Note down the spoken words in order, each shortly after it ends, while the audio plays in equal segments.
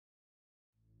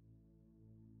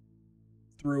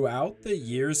Throughout the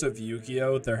years of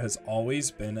Yu-Gi-Oh, there has always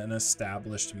been an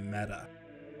established meta.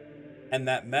 And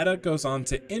that meta goes on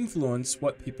to influence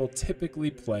what people typically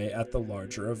play at the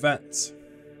larger events.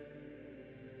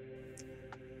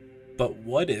 But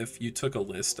what if you took a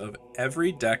list of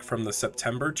every deck from the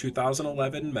September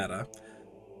 2011 meta,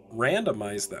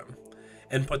 randomized them,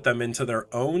 and put them into their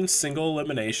own single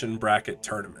elimination bracket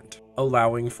tournament,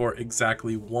 allowing for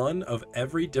exactly one of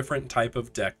every different type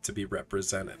of deck to be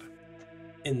represented?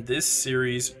 In this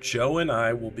series, Joe and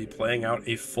I will be playing out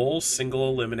a full single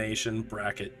elimination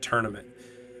bracket tournament.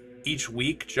 Each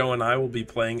week, Joe and I will be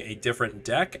playing a different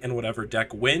deck, and whatever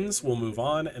deck wins will move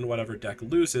on, and whatever deck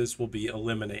loses will be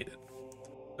eliminated.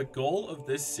 The goal of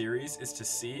this series is to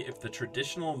see if the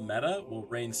traditional meta will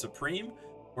reign supreme,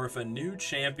 or if a new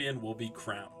champion will be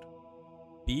crowned.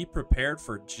 Be prepared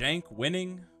for jank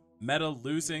winning, meta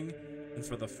losing, and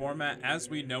for the format as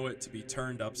we know it to be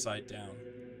turned upside down.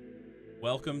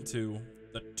 Welcome to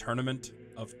the Tournament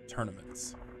of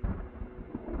Tournaments.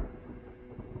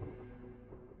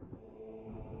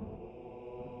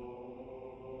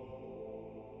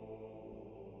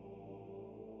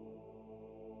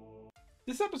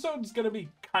 This episode is going to be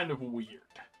kind of weird.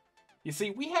 You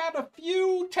see, we had a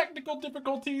few technical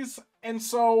difficulties, and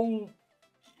so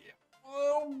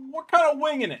we're kind of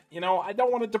winging it. You know, I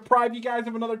don't want to deprive you guys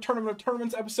of another Tournament of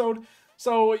Tournaments episode,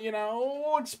 so, you know,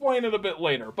 we'll explain it a bit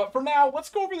later. But for now,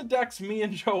 let's go over the decks me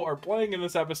and Joe are playing in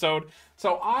this episode.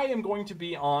 So I am going to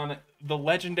be on the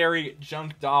legendary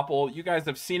Junk Doppel. You guys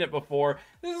have seen it before.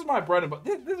 This is my bread and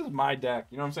butter. This is my deck.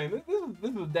 You know what I'm saying? This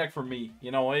is a deck for me.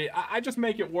 You know, I just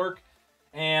make it work,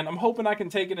 and I'm hoping I can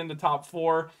take it into top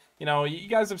 4. You know, you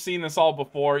guys have seen this all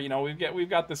before. You know, we've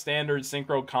got the standard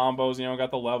synchro combos. You know, got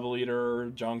the level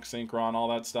eater, junk synchron, all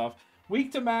that stuff.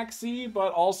 Weak to max C,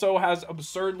 but also has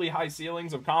absurdly high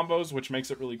ceilings of combos, which makes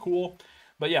it really cool.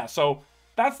 But yeah, so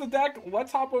that's the deck.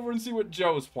 Let's hop over and see what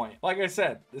Joe's playing. Like I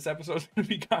said, this episode's gonna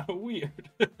be kind of weird.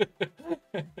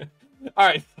 All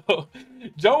right, so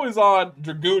Joe is on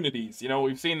Dragunities. You know,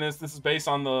 we've seen this. This is based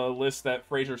on the list that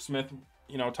Fraser Smith,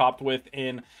 you know, topped with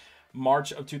in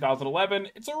March of 2011.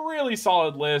 It's a really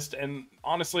solid list, and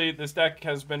honestly, this deck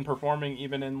has been performing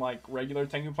even in like regular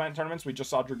Tengu Plant tournaments. We just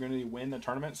saw Dragunity win the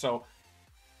tournament, so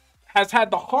has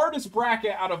had the hardest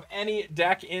bracket out of any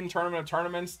deck in Tournament of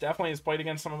Tournaments. Definitely has played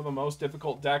against some of the most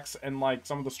difficult decks and like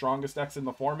some of the strongest decks in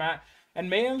the format, and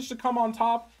managed to come on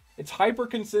top. It's hyper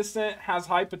consistent, has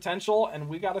high potential, and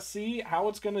we got to see how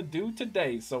it's going to do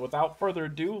today. So without further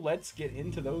ado, let's get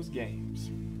into those games.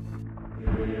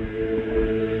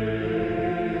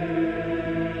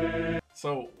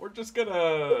 So we're just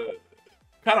gonna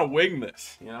kind of wing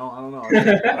this, you know? I don't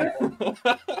know.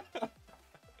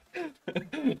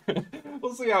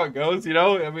 We'll see how it goes, you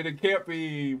know? I mean, it can't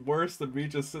be worse than me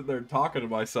just sitting there talking to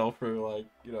myself for like,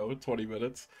 you know, 20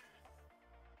 minutes.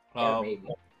 But,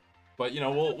 you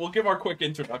know, we'll give our quick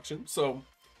introduction. So,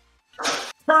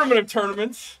 Tournament of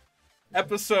Tournaments,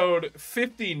 episode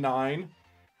 59.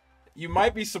 You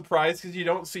might be surprised because you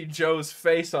don't see Joe's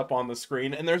face up on the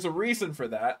screen, and there's a reason for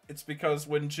that. It's because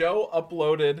when Joe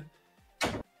uploaded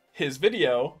his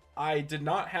video, I did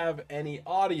not have any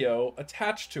audio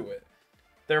attached to it.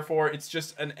 Therefore, it's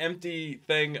just an empty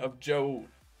thing of Joe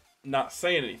not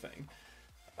saying anything.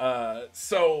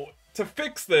 So, to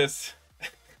fix this,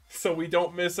 so we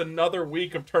don't miss another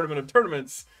week of Tournament of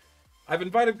Tournaments, I've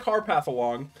invited Carpath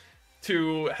along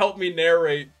to help me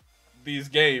narrate these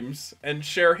games and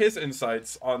share his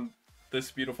insights on this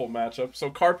beautiful matchup.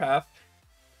 So Carpath,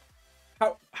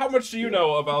 how much do you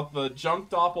know about the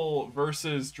Junk Doppel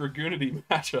versus Dragunity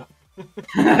matchup?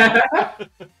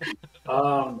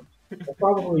 I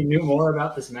probably knew more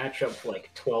about this matchup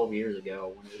like 12 years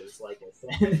ago when it was like a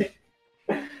thing.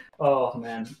 Oh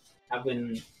man, I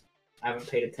haven't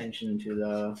paid attention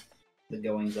to the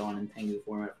goings on in Tengu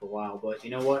format for a while, but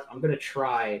you know what? I'm gonna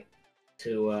try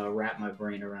to wrap my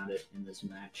brain around it in this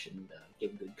match and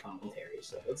give good commentary.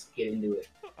 So let's get into it.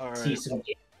 All right. See some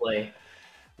gameplay.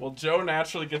 Well, Joe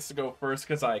naturally gets to go first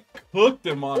because I cooked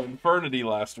him on Infernity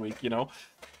last week, you know?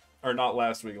 Or not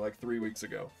last week, like 3 weeks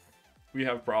ago. We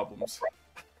have problems.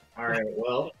 Alright,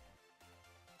 well,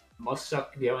 must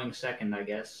suck going second, I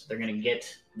guess. They're going to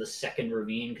get the second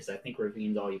Ravine because I think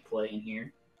Ravine's all you play in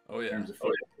here. Oh, yeah. In terms of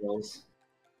field skills.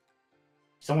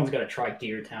 Someone's got to try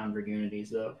Deer Town Dragunities,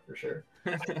 though, for sure.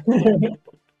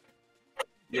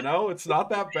 You know, it's not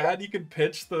that bad. You can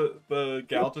pitch the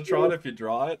Galtatron if you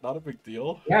draw it. Not a big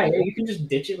deal. Yeah, you can just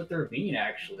ditch it with the Ravine,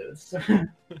 actually. That's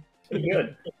pretty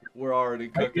good. We're already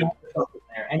cooking.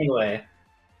 Anyway,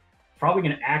 probably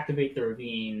going to activate the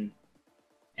Ravine.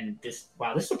 And this,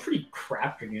 wow, this is a pretty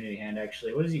crap Dragunity hand,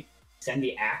 actually. What is he? send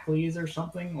the Acklys or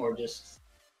something, or just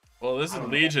Well, this I is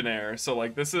don't know. Legionnaire, so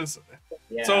like this is.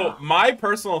 Yeah. So my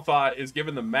personal thought is,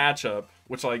 given the matchup,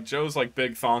 which like Joe's like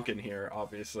big thonkin here,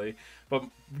 obviously, but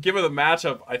given the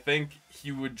matchup, I think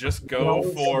he would just go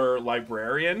for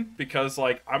Librarian, because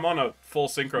like I'm on a full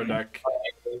synchro deck,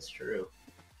 That's true.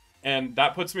 and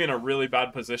that puts me in a really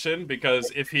bad position, because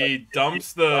if he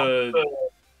dumps the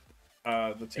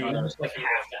two, Just like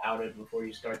have to out it before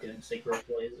you start doing synchro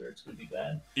plays, or it's gonna be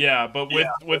bad. yeah, but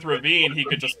with Ravine, he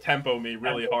could just tempo me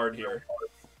really hard here,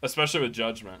 especially with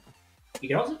Judgment. You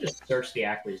can also just search the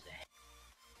Acklys to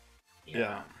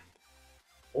Yeah.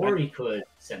 Or he could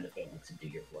send the Phalanx and do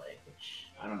your play, which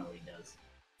I don't know what he does.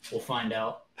 We'll find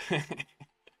out.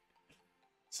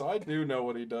 So I do know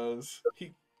what he does.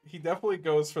 He definitely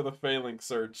goes for the Phalanx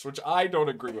search, which I don't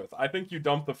agree with. I think you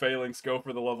dump the Phalanx, go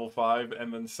for the level 5,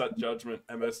 and then set Judgment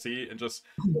MST and just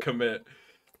commit.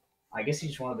 I guess he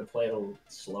just wanted to play a little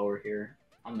slower here.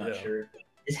 I'm not sure.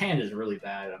 His hand is really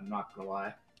bad, I'm not gonna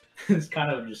lie. This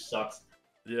kind of just sucks.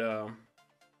 Yeah.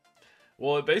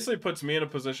 Well, it basically puts me in a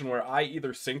position where I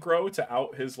either synchro to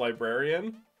out his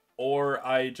Librarian, or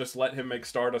I just let him make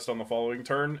Stardust on the following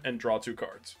turn and draw 2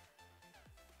 cards.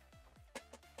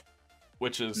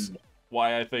 Which is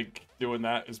why I think doing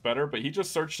that is better, but he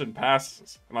just searched and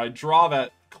passes, and I draw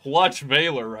that clutch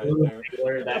Veiler right there.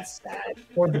 Veiler, that's sad.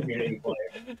 Poor community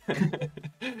player.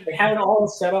 They had it all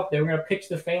set up. They were gonna pitch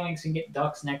the Phalanx and get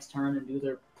Ducks next turn and do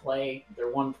their play,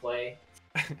 their one play.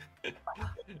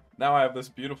 Now I have this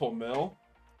beautiful mill.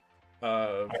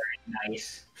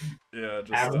 Nice. Yeah,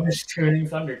 just Average tuning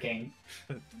Thunder King.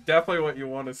 definitely what you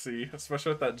want to see,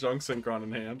 especially with that Junk Synchron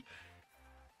in hand.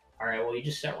 Alright, well you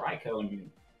just set Raikou and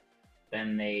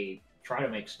then they try to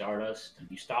make Stardust and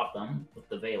you stop them with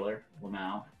the Veiler,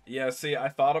 Lamau. Yeah, see, I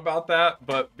thought about that,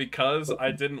 but because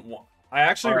I didn't want... I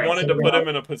actually wanted to put him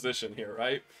in a position here,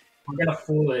 right? We're gonna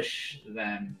foolish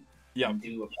then Yeah.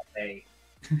 do a play.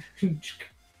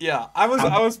 Yeah, I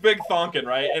was big thonkin,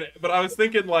 right? But I was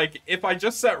thinking, like, if I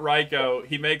just set Raikou,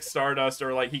 he makes Stardust,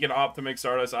 or like he can opt to make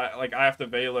Stardust. I have to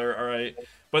Veiler, all right.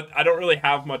 But I don't really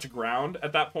have much ground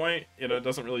at that point. You know, it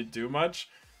doesn't really do much.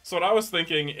 So what I was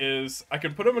thinking is I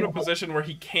could put him in a position where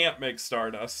he can't make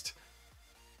Stardust.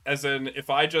 As in,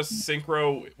 if I just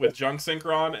synchro with Junk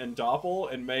Synchron and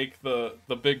Doppel and make the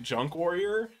big Junk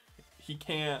Warrior, he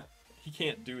can't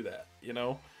do that, you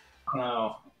know? I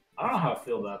don't know how I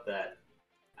feel about that.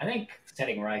 I think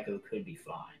setting Raikou could be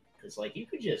fine. Because, like, you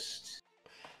could just...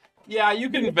 Yeah, you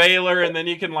can Veiler, and then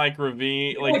you can, like,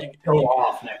 Ravine... Like, go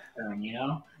off next turn, you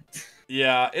know?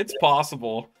 Yeah, it's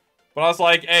possible. But I was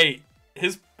like, hey,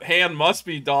 his hand must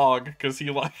be dog, because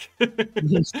he, like...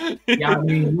 Yeah, I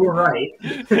mean, you were right.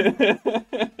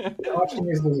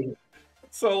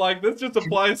 So, like, this just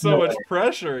applies so much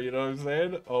pressure, you know what I'm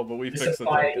saying? Oh, but we fixed the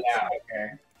tickets. Yeah,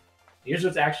 okay. Here's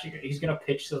what's actually... He's going to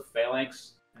pitch the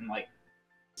Phalanx and, like,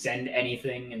 send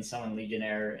anything and summon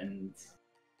Legionnaire, and...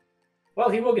 Well,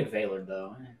 he will get Veilered,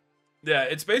 though. Yeah,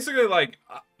 it's basically, like,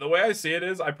 the way I see it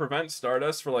is I prevent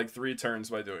Stardust for, like, 3 turns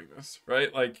by doing this,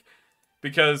 right? Like,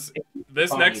 because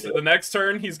the next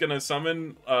turn, he's going to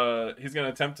summon, he's going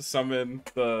to attempt to summon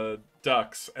the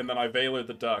Ducks, and then I Veiler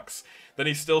the Ducks. Then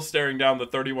he's still staring down the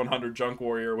 3100 Junk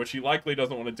Warrior, which he likely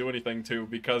doesn't want to do anything to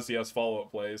because he has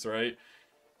follow-up plays, right?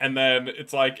 And then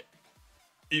it's like,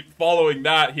 following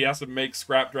that, he has to make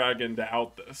Scrap Dragon to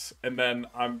out this. And then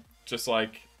I'm just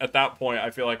like, at that point, I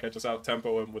feel like I just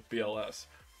out-tempo him with BLS.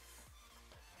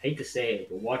 I hate to say it,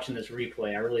 but watching this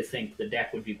replay, I really think the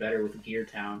deck would be better with Gear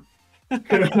Town. The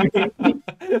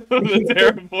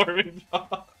terraforming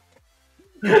job.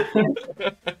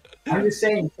 I'm just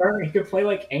saying, he could play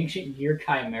like Ancient Gear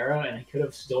Chimera, and he could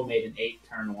have still made an 8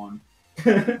 turn 1.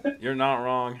 You're not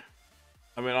wrong.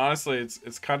 I mean, honestly,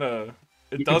 it's kind of...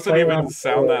 It doesn't even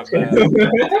sound that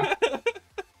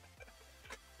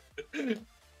bad.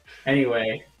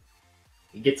 Anyway,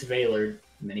 he gets Veilered,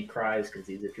 and then he cries because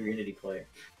he's a Dragunity player.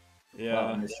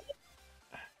 Yeah.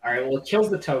 Alright, well, it kills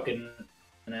the token,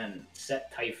 and then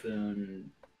set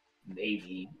Typhoon,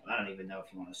 maybe. I don't even know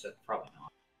if you want to set... Probably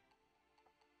not.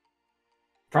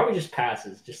 Probably just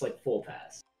passes, just like full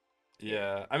pass.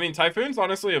 Yeah. I mean, Typhoon's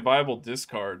honestly a viable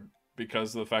discard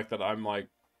because of the fact that I'm, like,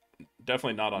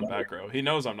 definitely not on back row. He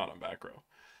knows I'm not on back row.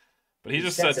 But he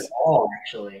just sets it all,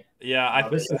 actually. Yeah,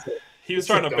 he was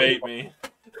trying to bait me.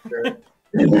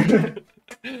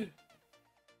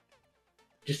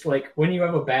 Just like when you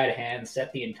have a bad hand,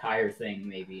 set the entire thing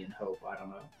maybe and hope. I don't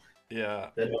know. Yeah.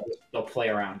 Then they'll play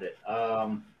around it.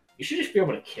 You should just be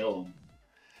able to kill him.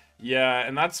 Yeah,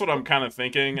 and that's what I'm kind of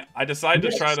thinking. I decided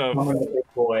to try to... Big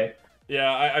boy.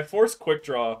 Yeah, I forced Quick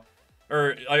Draw.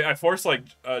 or I force like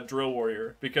Drill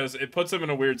Warrior because it puts him in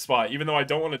a weird spot. Even though I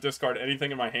don't want to discard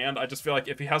anything in my hand, I just feel like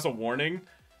if he has a warning,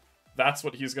 that's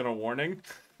what he's gonna warning.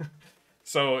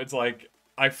 So it's like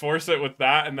I force it with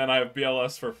that, and then I have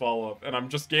BLS for follow-up, and I'm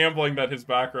just gambling that his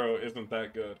back row isn't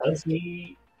that good. Does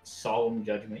he Solemn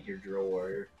Judgment your Drill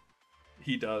Warrior?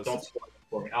 He does. Don't spoil it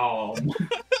for me. Oh.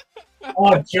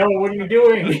 Oh, Joe, what are you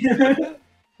doing?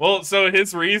 Well, so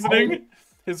his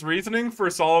reasoning for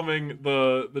solving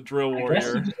the Drill I guess he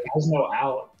Warrior. just has no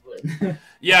out. But...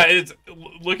 Yeah, it's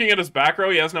looking at his back row,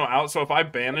 he has no out, so if I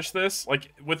banish this,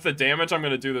 like, with the damage I'm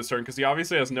going to do this turn, because he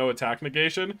obviously has no attack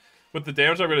negation, with the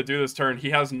damage I'm going to do this turn,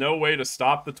 he has no way to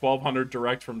stop the 1200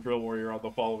 direct from Drill Warrior on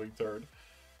the following turn.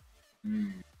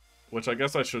 Which I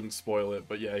guess I shouldn't spoil it,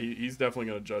 but yeah, he's definitely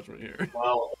going to Judgment here.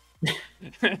 Well,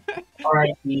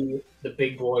 alright, the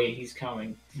big boy, he's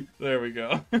coming. There we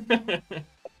go.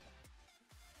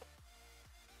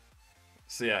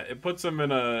 So yeah, it puts him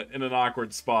in an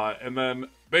awkward spot, and then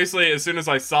basically as soon as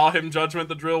I saw him Judgment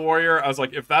the Drill Warrior, I was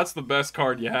like, if that's the best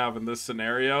card you have in this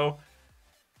scenario,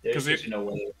 there's just no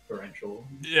way it's differential.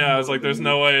 Yeah, I was like, there's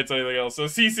no way it's anything else. So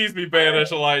CC's me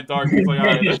banish a light dark. He's like,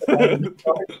 alright,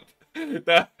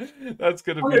 that's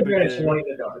gonna be the game. Light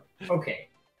the dark. Okay.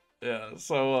 Yeah,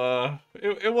 so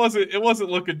it wasn't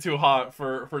looking too hot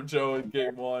for Joe in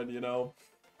game one, you know.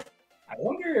 I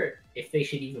wonder if they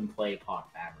should even play Pot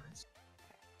Taverns.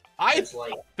 I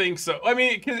think so. I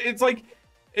mean, because it's like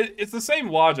it's the same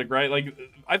logic, right? Like,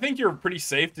 I think you're pretty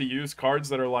safe to use cards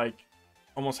that are like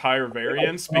almost higher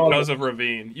variance because of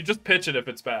Ravine. You just pitch it if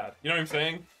it's bad. You know what I'm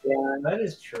saying? Yeah, that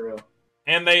is true.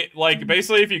 And they, like,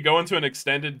 basically if you go into an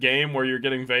extended game where you're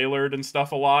getting Veilered and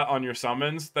stuff a lot on your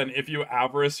summons, then if you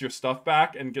Avarice your stuff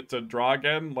back and get to draw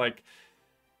again, like,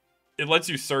 it lets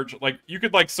you search, like, you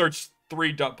could, like, search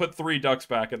put 3 ducks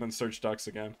back and then search ducks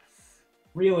again.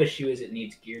 Real issue is it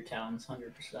needs gear towns,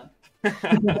 100%.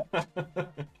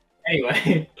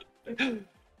 Anyway.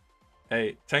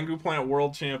 Hey, Tengu Plant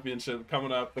World Championship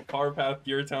coming up. The Carpath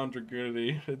Gear Town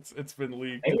Dragunity. It's been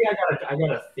leaked. Maybe I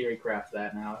gotta theory craft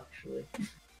that now, actually.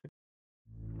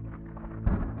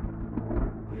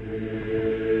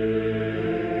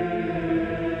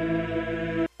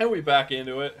 And we back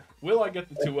into it. Will I get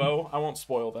the 2-0? I won't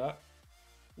spoil that.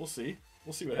 We'll see.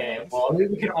 We'll see what happens. Well,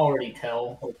 we can already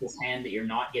tell with this hand that you're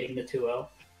not getting the 2-0.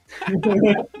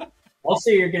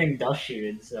 Also, you're getting dust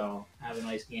shooted, so have a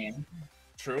nice game.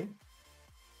 True.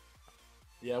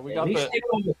 Yeah, we got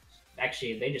the...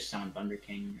 Actually, they just sound Thunder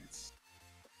King.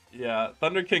 Yeah,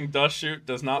 Thunder King Dust Shoot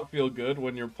does not feel good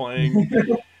when you're playing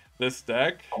this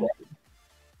deck.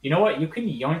 You know what? You can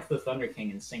yoink the Thunder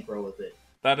King and synchro with it.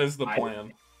 That is the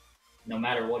plan. No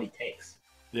matter what he takes.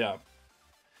 Yeah.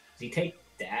 Does he take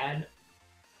Dad?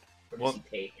 Or does he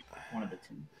take one of the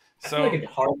two? I So, feel like it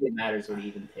hardly matters what he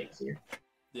even takes here.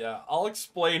 Yeah, I'll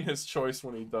explain his choice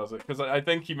when he does it, because I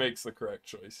think he makes the correct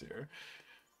choice here.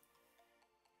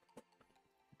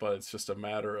 But it's just a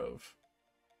matter of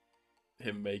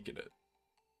him making it.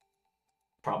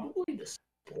 Probably the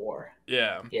Spore.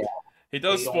 Yeah. Yeah. He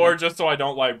does Spore just so I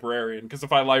don't Librarian, because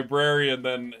if I Librarian,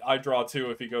 then I draw 2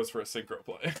 if he goes for a Synchro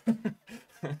play.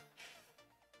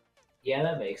 Yeah,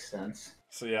 that makes sense.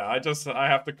 So yeah, I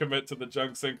have to commit to the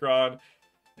Junk Synchron,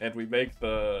 and we make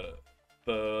the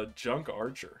Junk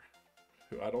Archer,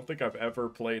 who I don't think I've ever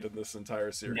played in this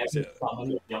entire series yet.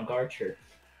 Never Junk Archer.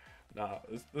 Nah,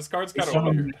 this card's kind of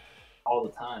weird. All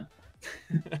the time.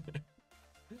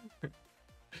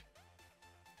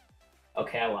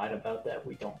 Okay, I lied about that.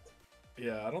 We don't.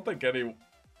 Yeah, I don't think any...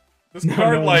 This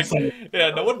card,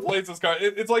 no one plays this card.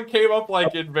 It's like came up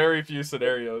like in very few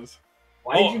scenarios.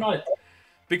 Why did you not?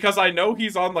 Because I know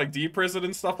he's on like D Prison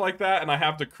and stuff like that, and I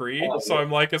have Decree. So I'm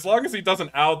like, as long as he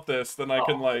doesn't out this, then I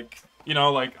can like, you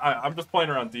know, like I'm just playing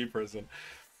around D Prison.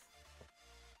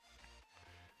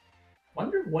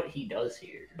 Wonder what he does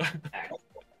here.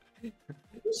 Actually.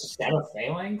 Set of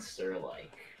Phalanx or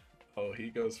like? Oh, he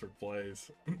goes for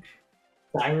plays.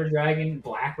 Cyber Dragon,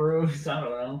 Black Rose. I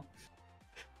don't know.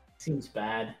 Seems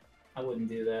bad. I wouldn't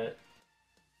do that.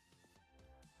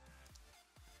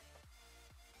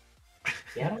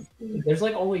 Yeah, there's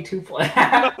like only 2 plays.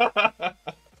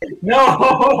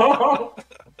 No!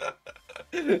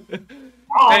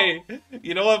 Hey,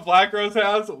 you know what Black Rose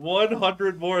has?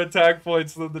 100 more attack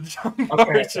points than the Junk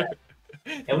Archer.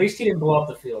 At least he didn't blow up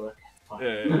the field.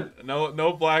 Yeah,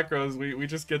 no Black Rose. We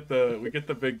just get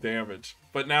the big damage.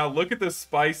 But now look at this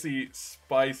spicy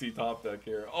top deck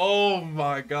here. Oh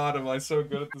my god, am I so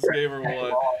good at this game or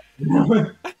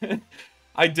what?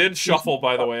 I did shuffle,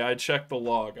 by the way. I checked the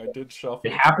log. I did shuffle.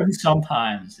 It happens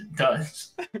sometimes. It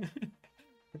does.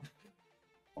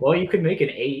 Well, you could make an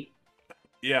 8.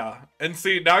 Yeah, and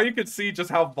see, now you can see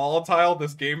just how volatile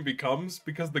this game becomes,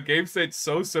 because the game state's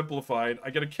so simplified.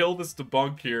 I gotta kill this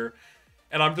debunk here,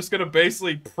 and I'm just gonna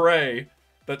basically pray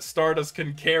that Stardust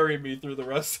can carry me through the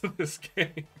rest of this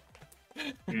game.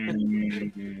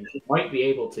 Might be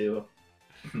able to.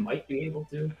 Might be able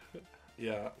to.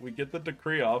 Yeah, we get the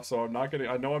decree off, so I'm not getting.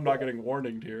 I know I'm not getting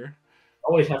warninged here.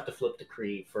 Always have to flip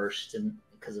decree first, and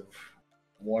because of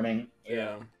warning.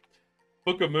 Yeah.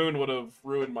 Book of Moon would have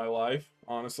ruined my life,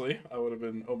 honestly. I would have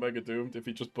been Omega doomed if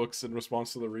he just books in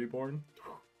response to the Reborn.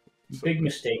 So big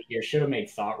mistake here. Should have made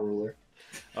Thought Ruler.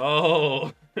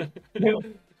 Oh.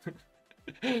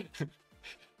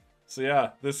 So yeah,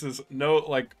 this is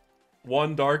like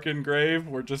one darkened grave.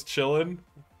 We're just chilling.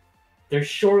 There's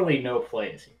surely no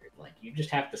plays here. Like, you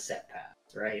just have to set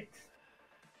paths, right?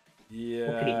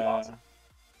 Yeah.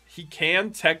 He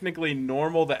can technically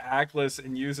normal the Atlas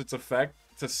and use its effect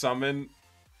to summon,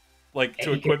 like,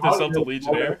 to equip himself to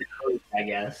Legionnaire. I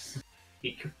guess.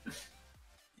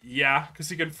 Yeah, because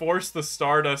he can force the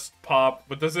Stardust pop,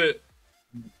 but does it...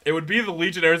 It would be the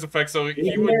Legionnaire's effect, so he would...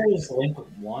 Legionnaire's link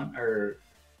 1, or...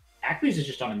 Acmes is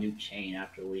just on a new chain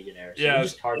after Legionnaire. So yeah. he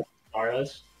just targets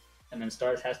Stardust, and then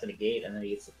Stardust has to negate, and then he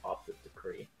gets the pop with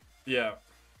Decree. Yeah.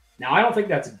 Now, I don't think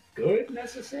that's good,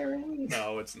 necessarily.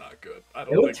 No, it's not good. I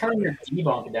don't it would think turn your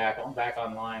debunk deck back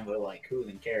online, but, like, who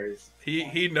even cares?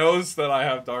 He knows that I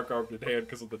have Dark Armed in hand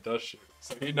because of the Dust Shoot.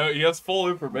 So he has full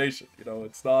information. You know,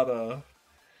 it's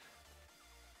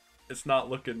not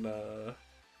looking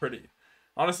pretty.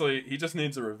 Honestly, he just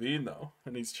needs a Ravine though,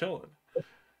 and he's chilling.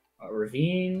 A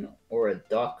Ravine or a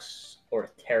Dux or a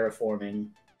Terraforming.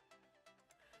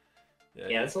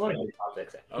 Yeah, that's a lot of good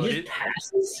topics. He just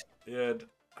passes. Yeah.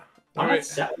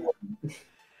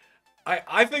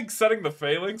 I think setting the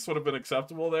Phalanx would have been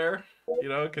acceptable there, you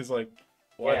know, because, like,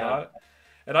 why not?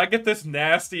 And I get this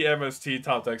nasty MST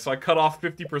top deck, so I cut off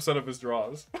 50% of his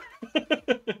draws.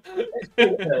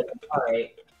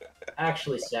 Alright.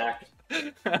 Actually sacked.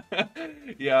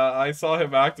 Yeah, I saw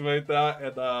him activate that,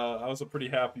 and I was a pretty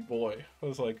happy boy. I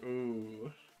was like,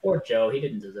 ooh. Poor Joe, he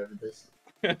didn't deserve this.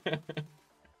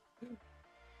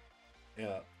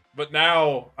 Yeah. But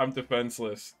now I'm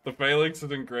defenseless. The Phalanx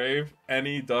is engraved.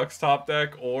 Any Dux top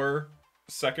deck or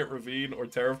second Ravine or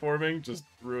Terraforming just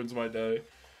ruins my day.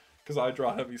 Because I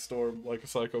draw Heavy Storm like a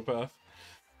psychopath.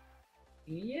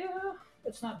 Yeah,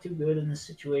 that's not too good in this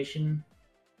situation.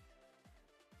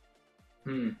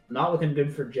 Not looking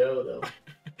good for Joe,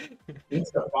 though.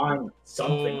 Needs to find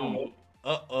something.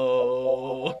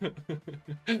 Uh-oh.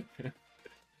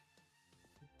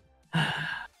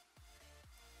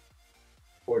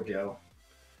 Poor Joe.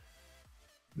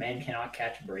 Man cannot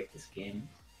catch a break this game.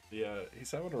 Yeah,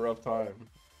 he's having a rough time.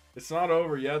 It's not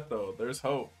over yet, though. There's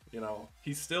hope, you know.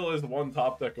 He still is one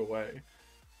top deck away.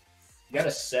 You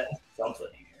gotta set something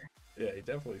here. Yeah, he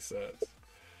definitely sets.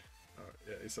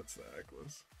 Yeah, he sets the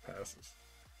Atlas. Passes.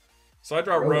 So I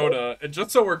draw Rhoda, and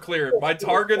just so we're clear, my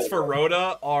targets for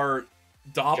Rhoda are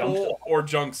Doppel or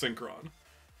Junk Synchron.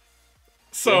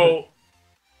 So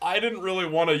I didn't really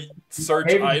want to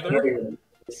search either.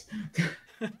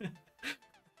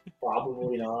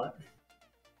 Probably not.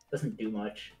 Doesn't do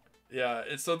much. Yeah,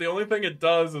 so the only thing it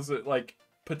does is it, like,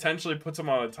 potentially puts him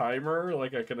on a timer.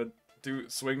 Like, I could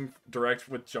swing direct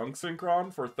with Junk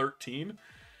Synchron for 13.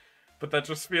 But that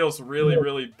just feels really,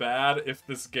 really bad if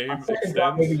this game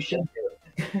extends.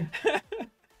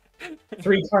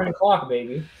 3 turn clock,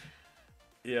 baby.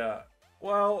 Yeah.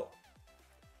 Well,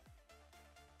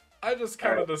 I just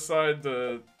kind of decided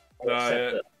to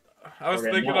die. I was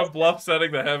thinking of bluff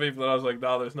setting the heavy, but I was like,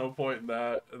 nah, there's no point in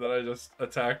that. And then I just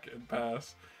attack and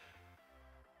pass.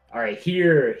 Alright,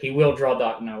 here, he will draw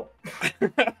Doc Note.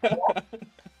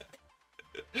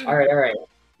 Alright.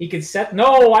 He could set...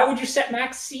 No, why would you set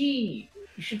Max C?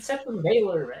 You should set the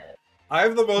Veiler, man. I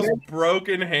have the most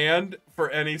broken hand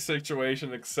for any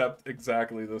situation except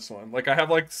exactly this one. Like, I have,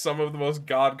 like, some of the most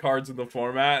god cards in the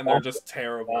format, and they're just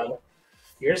terrible.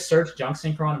 You're gonna search Junk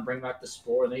Synchron and bring back the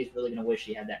Spore, and then he's really gonna wish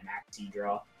he had that Max C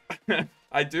draw.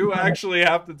 I do actually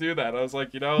have to do that. I was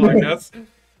like, you know,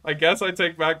 I guess I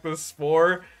take back the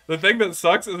Spore. The thing that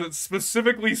sucks is it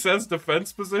specifically says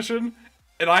defense position,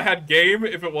 and I had game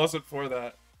if it wasn't for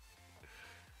that.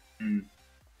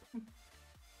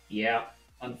 Yeah,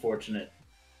 unfortunate.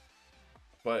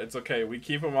 But it's okay, we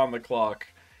keep him on the clock.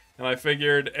 And I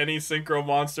figured any synchro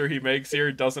monster he makes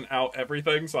here doesn't out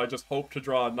everything, so I just hope to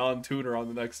draw a non-tuner on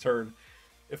the next turn,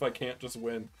 if I can't just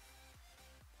win.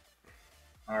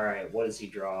 Alright, what does he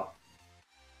draw?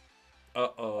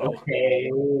 Uh-oh. Okay,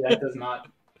 that does not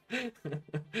let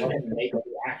him make the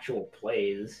actual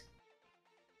plays.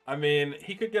 I mean,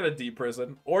 he could get a D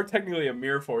prison, or technically a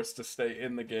mirror force to stay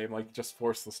in the game, like just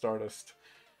force the Stardust.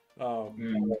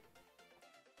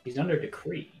 He's under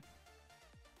decree.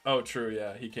 Oh, true.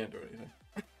 Yeah, he can't do anything.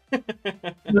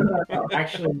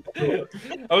 Actually,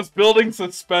 I was building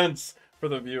suspense for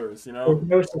the viewers, you know.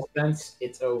 there's no suspense.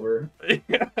 It's over.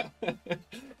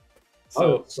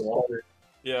 So Slaughter.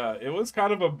 yeah, it was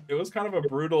kind of a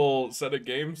brutal set of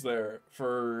games there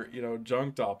for, you know,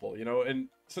 Junk Doppel, you know. And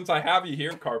since I have you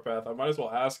here, Carpath, I might as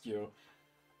well ask you,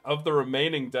 of the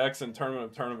remaining decks in Tournament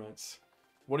of Tournaments,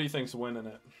 what do you think's winning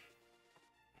it?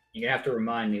 You have to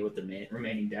remind me what the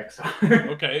remaining decks are.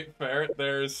 Okay, fair.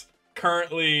 There's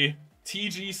currently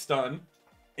TG Stun,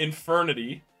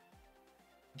 Infernity,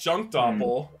 Junk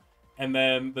Doppel, and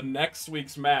then the next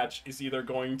week's match is either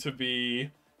going to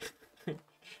be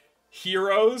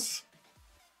Heroes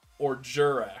or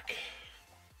Jurak.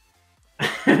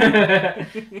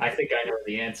 I think I know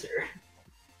the answer.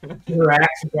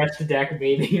 Drax best deck,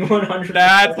 baby. 100.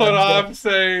 That's what I'm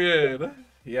saying.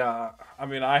 Yeah, I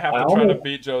mean, I have to try to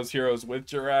beat Joe's Heroes with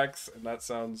Jurax, and that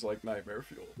sounds like nightmare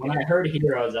fuel. When I heard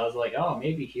Heroes, I was like, oh,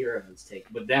 maybe Heroes take.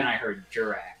 But then I heard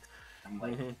Jurax. I'm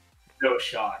like, no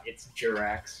shot. It's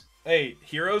Jurax. Hey,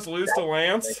 Heroes lose to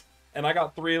Lance, and I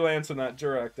got 3 Lance in that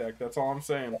Jurak deck. That's all I'm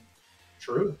saying.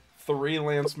 True. 3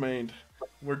 Lance mained.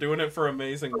 We're doing it for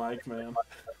Amazing Mike, man.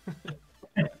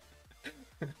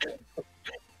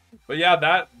 But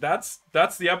yeah, that's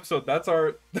the episode. That's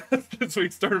this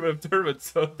week's Tournament of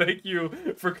Tournaments. So thank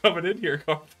you for coming in here,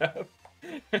 Carpath.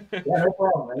 Yeah, no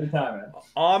problem. Anytime, man.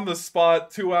 On the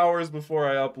spot, 2 hours before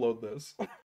I upload this.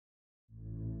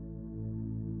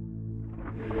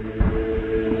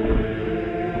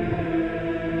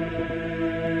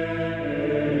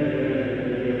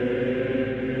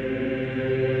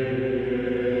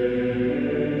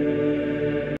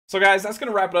 So guys, that's going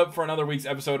to wrap it up for another week's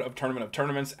episode of Tournament of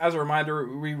Tournaments. As a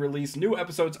reminder, we release new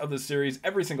episodes of this series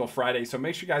every single Friday, so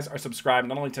make sure you guys are subscribed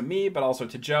not only to me, but also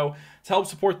to Joe to help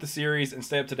support the series and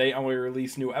stay up to date on when we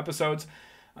release new episodes.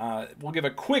 We'll give a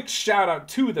quick shout out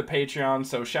to the Patreon,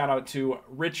 so shout out to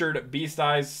Richard, Beast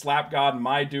Eyes, Slap God,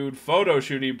 My Dude, Photo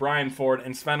Shooty, Brian Ford,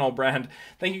 and Sven Olbrand.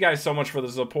 Thank you guys so much for the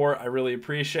support. I really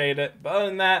appreciate it. But other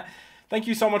than that, thank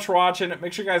you so much for watching.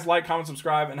 Make sure you guys like, comment,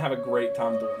 subscribe, and have a great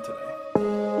time doing today.